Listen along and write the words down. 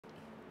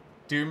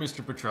Dear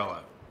Mr. Petrella,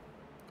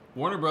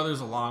 Warner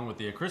Brothers, along with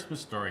the A Christmas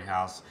Story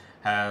House,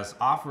 has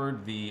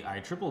offered the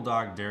I Triple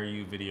Dog Dare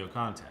You video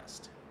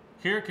contest.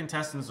 Here,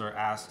 contestants are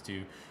asked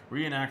to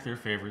reenact their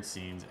favorite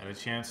scenes and a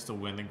chance to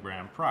win the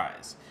grand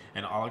prize,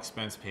 an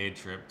all-expense-paid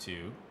trip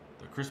to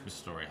the Christmas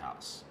Story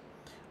House.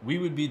 We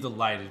would be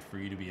delighted for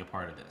you to be a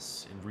part of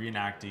this in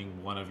reenacting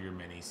one of your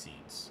many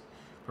scenes,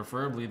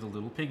 preferably the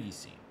Little Piggy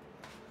scene.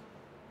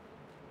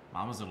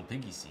 Mama's Little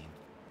Piggy scene?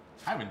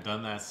 I haven't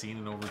done that scene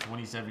in over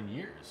 27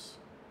 years.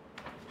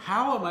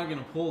 How am I going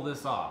to pull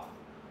this off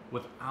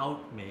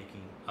without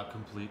making a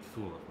complete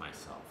fool of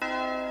myself?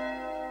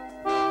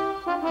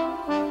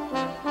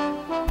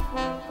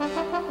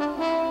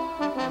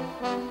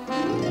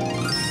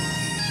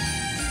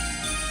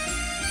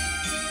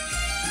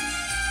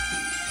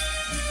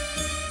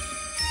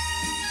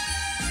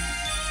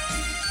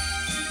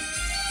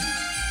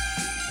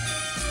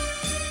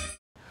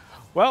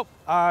 Well,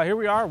 here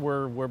we are.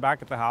 We're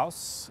back at the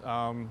house.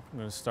 I'm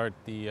going to start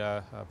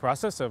the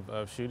process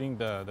of shooting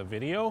the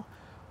video.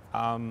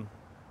 I'm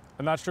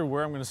not sure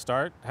where I'm going to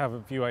start. I have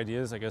a few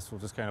ideas. I guess we'll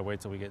just kind of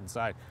wait till we get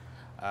inside.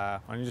 Why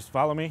don't you just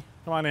follow me?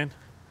 Come on in.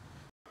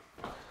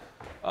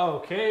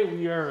 Okay,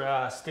 we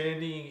are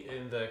standing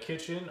in the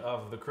kitchen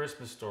of the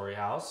Christmas Story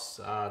House.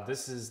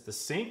 This is the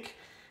sink,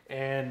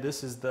 and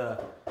this is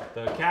the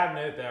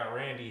cabinet that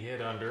Randy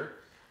hid under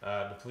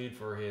to plead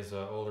for his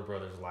older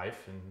brother's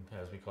life, and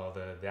as we call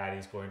the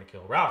Daddy's Going to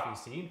Kill Ralphie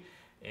scene.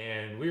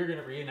 And we're going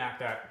to reenact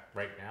that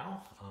right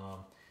now.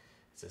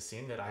 It's a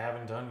scene that I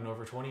haven't done in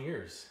over 20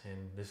 years,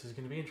 and this is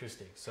going to be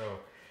interesting. So,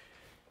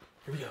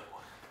 here we go.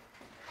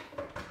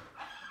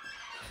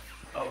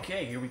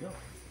 Okay, here we go.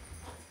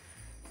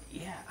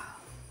 Yeah.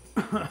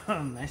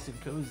 Nice and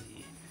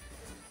cozy.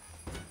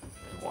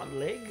 One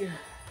leg.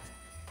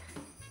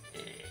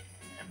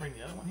 And bring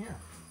the other one here.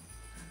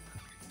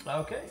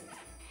 Okay.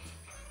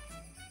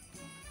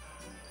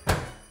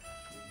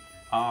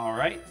 All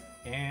right,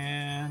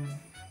 and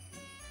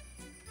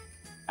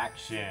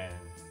action.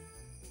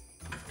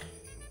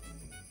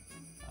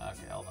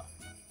 Okay, hold on.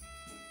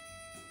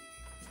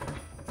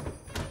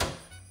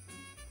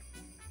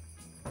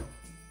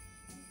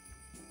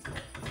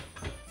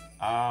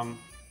 I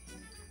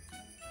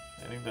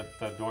think that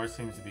the door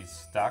seems to be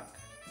stuck.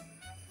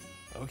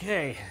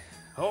 Okay.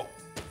 Oh.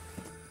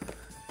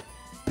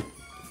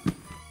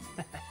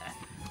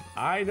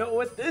 I know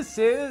what this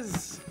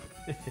is.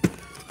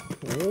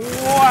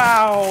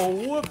 Wow,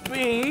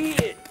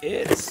 whoopee,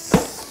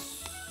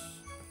 it's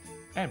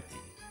empty.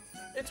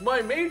 It's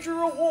my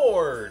major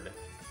award.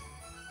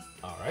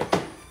 All right,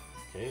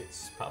 okay,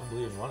 it's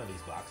probably in one of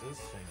these boxes,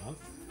 hang on.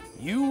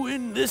 You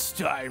win this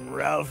time,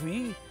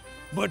 Ralphie,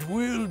 but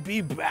we'll be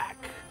back.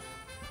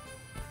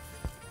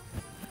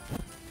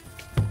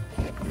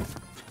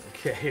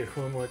 Okay,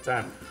 one more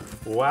time.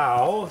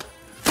 Wow,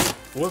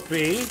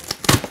 whoopee,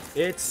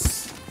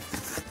 it's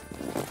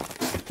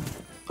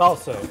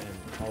also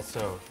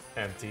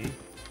empty.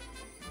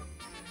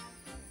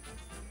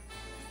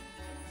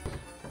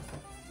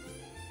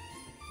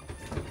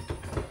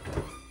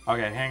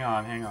 Okay, hang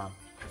on.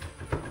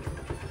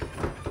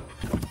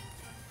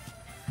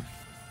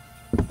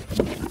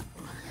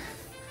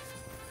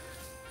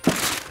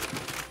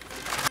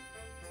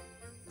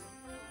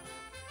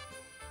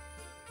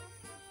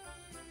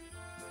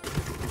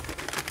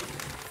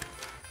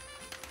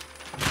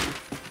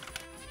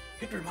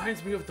 It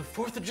reminds me of the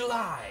 4th of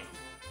July.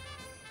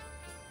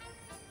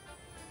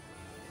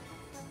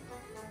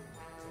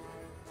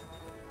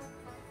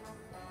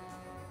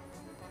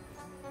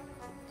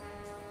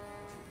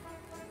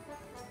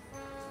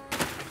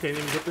 Can't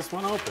even get this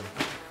one open.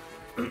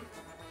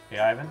 Hey,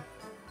 Ivan?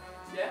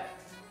 Yeah?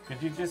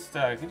 Could you just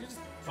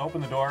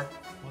open the door?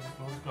 We'll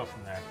just go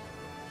from there.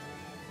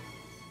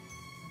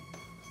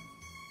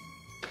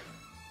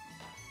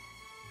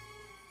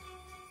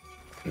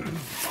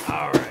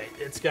 All right,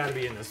 it's got to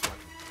be in this one.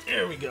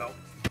 Here we go.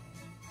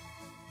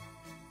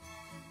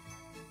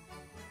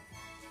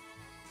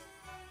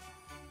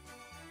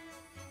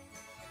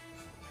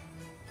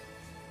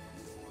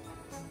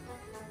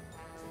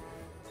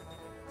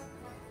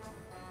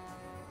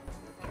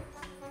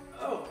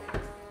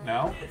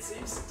 No? It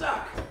seems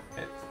stuck.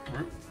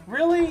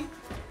 Really?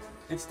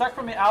 It's stuck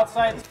from the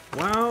outside?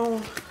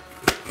 Wow.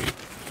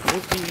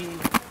 Okay.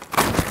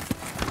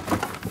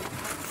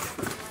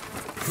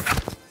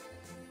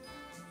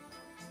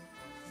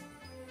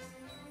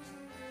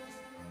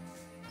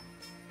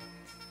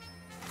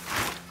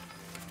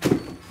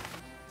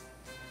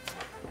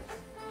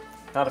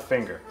 Not a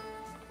finger.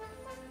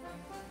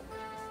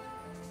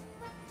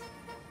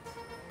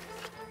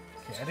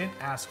 Okay, I didn't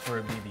ask for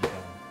a BB gun.